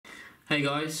Hey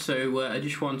guys, so I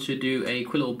just want to do a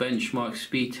quick little benchmark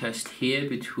speed test here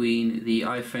between the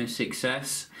iPhone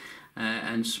 6s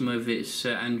and some of its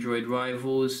Android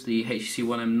rivals, the HTC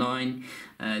One M9,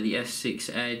 the S6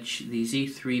 Edge, the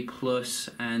Z3 Plus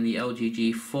and the LG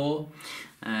G4.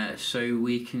 So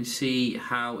we can see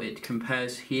how it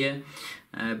compares here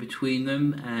between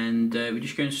them, and we're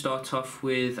just going to start off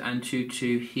with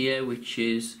Antutu here, which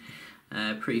is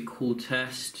a pretty cool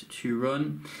test to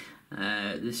run.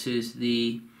 This is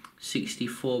the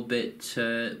 64-bit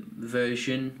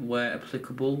version where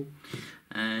applicable,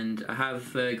 and I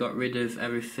have got rid of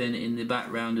everything in the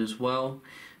background as well,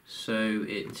 so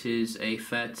it is a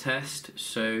fair test.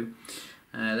 So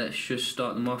let's just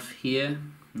start them off here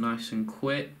nice and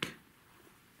quick,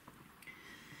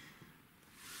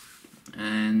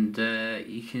 and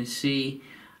you can see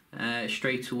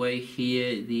straight away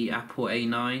here the Apple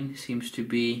A9 seems to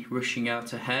be rushing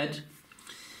out ahead.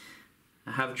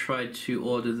 I have tried to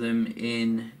order them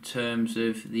in terms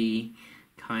of the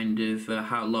kind of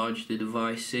how large the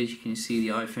device is. You can see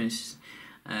the iPhone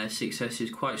 6s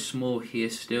is quite small here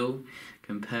still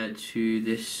compared to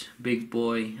this big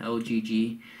boy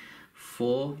LG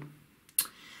G4.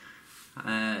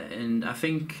 And I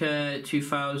think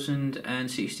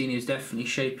 2016 is definitely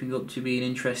shaping up to be an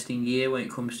interesting year when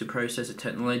it comes to processor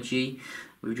technology.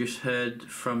 We've just heard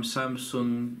from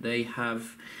Samsung they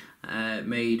have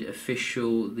made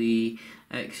official the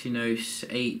Exynos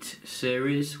 8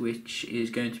 series, which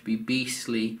is going to be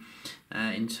beastly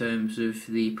in terms of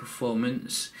the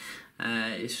performance.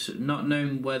 It's not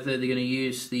known whether they're going to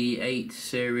use the 8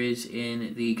 series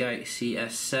in the Galaxy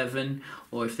S7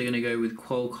 or if they're going to go with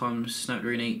Qualcomm's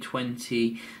Snapdragon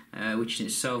 820, which in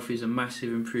itself is a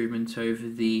massive improvement over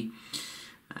the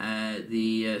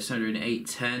Snapdragon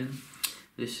 810.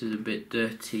 This is a bit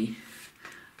dirty.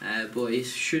 But it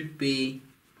should be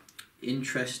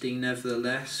interesting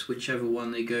nevertheless, whichever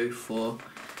one they go for.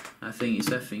 I think it's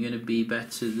definitely going to be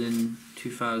better than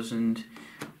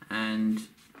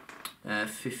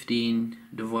 2015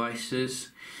 devices.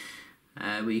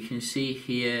 But you can see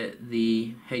here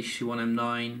the HTC One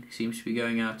M9 seems to be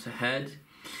going out ahead.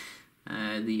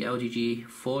 The LG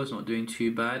G4 is not doing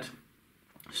too bad.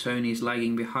 Sony's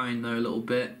lagging behind though a little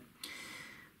bit.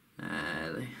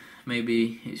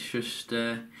 Maybe it's just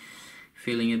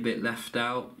feeling a bit left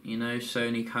out. You know,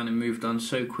 Sony kind of moved on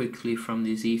so quickly from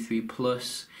the Z3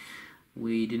 Plus.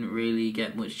 We didn't really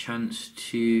get much chance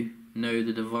to know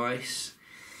the device,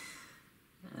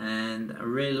 and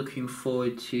I'm really looking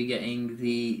forward to getting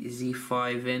the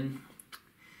Z5 in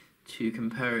to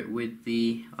compare it with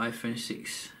the iPhone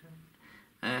 6s.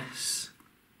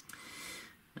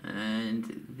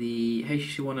 And the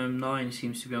HTC One M9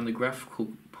 seems to be on the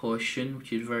graphical portion,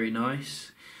 which is very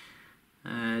nice.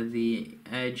 The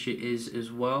Edge is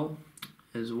as well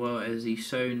as the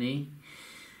Sony.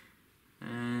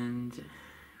 And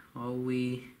are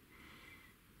we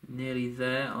nearly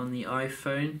there on the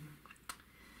iPhone?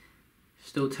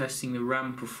 Still testing the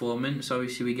RAM performance.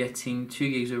 Obviously we're getting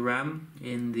 2 gigs of RAM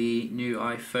in the new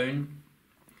iPhone.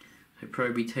 It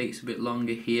probably takes a bit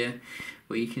longer here,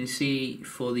 but you can see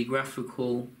for the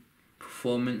graphical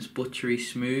performance, buttery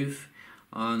smooth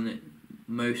on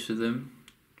most of them.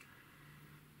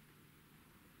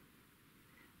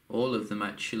 All of them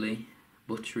actually,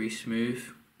 buttery smooth.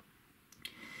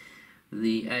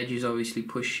 The Edge is obviously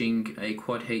pushing a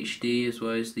Quad HD as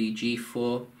well as the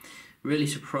G4. Really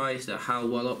surprised at how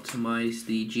well optimized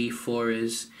the G4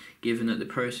 is, given that the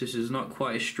processor is not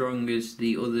quite as strong as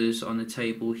the others on the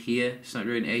table here.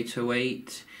 Snapdragon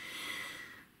 808,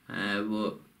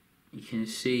 but you can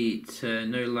see it,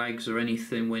 no lags or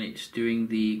anything when it's doing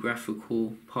the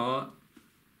graphical part.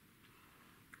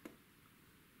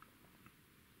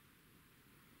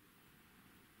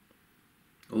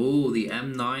 Oh, the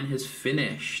M9 has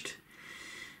finished,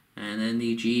 and then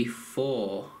the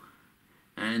G4,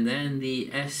 and then the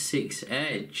S6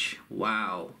 Edge.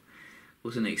 Wow,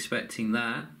 wasn't expecting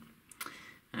that.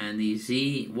 And the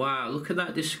Z, wow, look at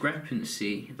that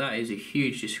discrepancy. That is a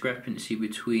huge discrepancy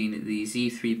between the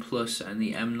Z3 Plus and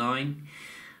the M9.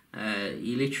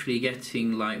 You're literally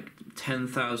getting like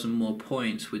 10,000 more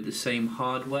points with the same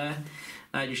hardware.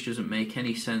 That just doesn't make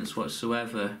any sense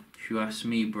whatsoever, if you ask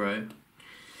me, bro.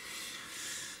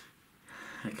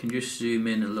 I can just zoom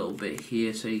in a little bit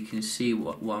here so you can see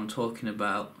what I'm talking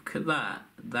about. Look at that.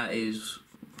 That is,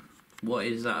 what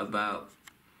is that about?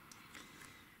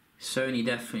 Sony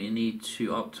definitely need to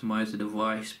optimize the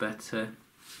device better.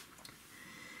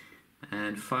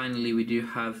 And finally we do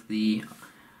have the,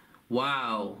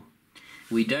 wow,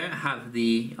 we don't have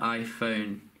the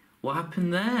iPhone. What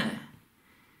happened there?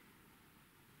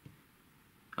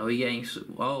 Are we getting,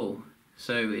 oh,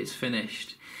 So it's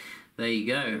finished. There you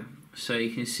go. So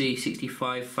you can see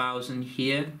 65,000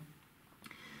 here,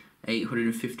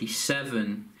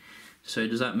 857. So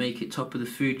does that make it top of the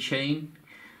food chain?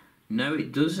 No,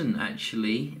 it doesn't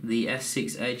actually. The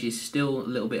S6 Edge is still a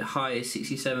little bit higher,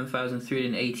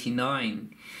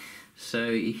 67,389. So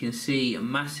you can see a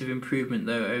massive improvement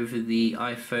though over the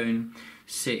iPhone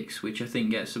 6, which I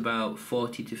think gets about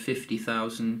 40 to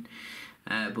 50,000.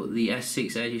 But the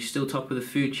S6 Edge is still top of the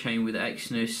food chain with the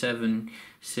Exynos 7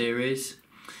 series,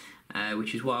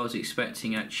 which is what I was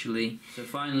expecting actually. So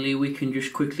finally we can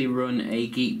just quickly run a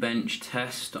Geekbench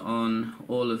test on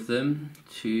all of them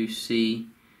to see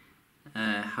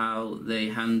how they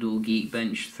handle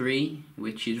Geekbench 3,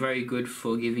 which is very good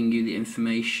for giving you the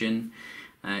information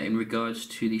in regards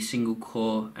to the single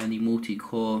core and the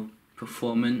multi-core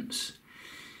performance.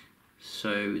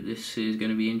 So this is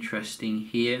going to be interesting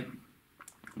here.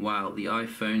 Wow, the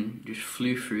iPhone just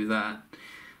flew through that,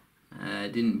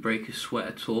 didn't break a sweat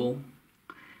at all.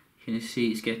 You can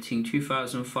see it's getting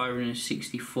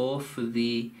 2,564 for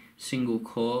the single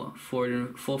core,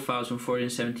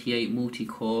 4,478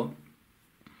 multi-core,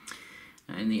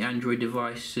 and the Android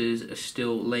devices are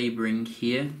still labouring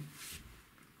here,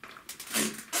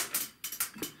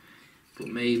 but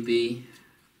maybe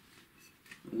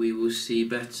we will see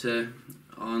better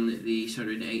on the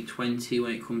Snapdragon 820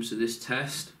 when it comes to this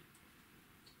test.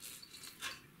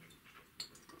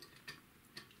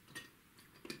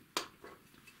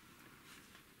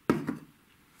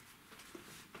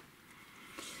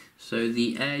 So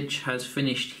the Edge has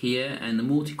finished here, and the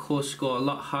multi-core score a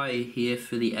lot higher here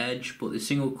for the Edge, but the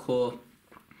single core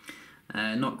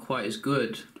not quite as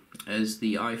good as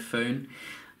the iPhone.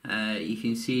 You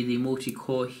can see the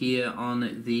multi-core here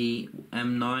on the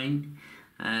M9,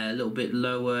 a little bit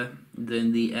lower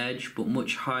than the Edge, but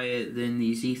much higher than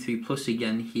the Z3 Plus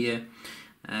again here.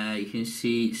 You can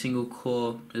see single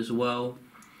core as well,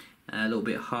 a little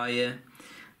bit higher,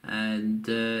 and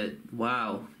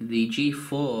wow, the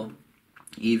G4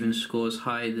 even scores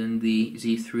higher than the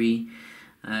Z3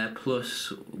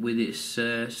 Plus with its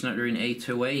Snapdragon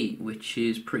 808, which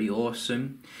is pretty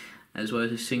awesome, as well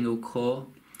as a single core.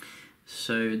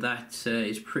 So that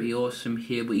is pretty awesome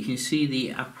here, but you can see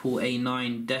the Apple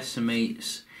A9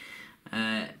 decimates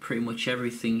pretty much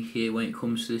everything here when it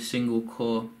comes to the single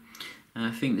core. And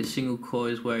I think the single core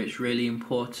is where it's really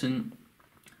important.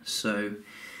 So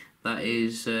that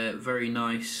is very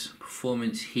nice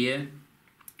performance here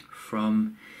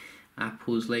from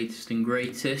Apple's latest and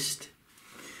greatest.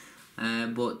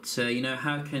 But you know,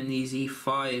 how can the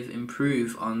Z5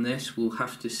 improve on this? We'll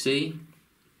have to see,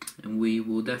 and we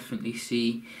will definitely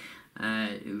see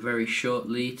very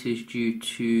shortly. It is due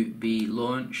to be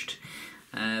launched.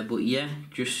 But yeah,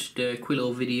 just a quick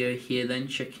little video here then,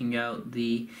 checking out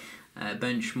the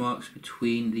benchmarks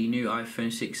between the new iPhone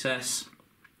 6s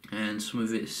and some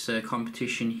of its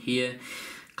competition here.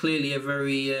 Clearly a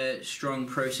very strong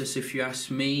processor if you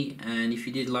ask me, and if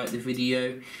you did like the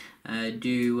video,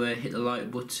 do hit the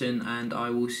like button, and I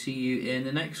will see you in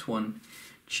the next one.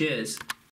 Cheers.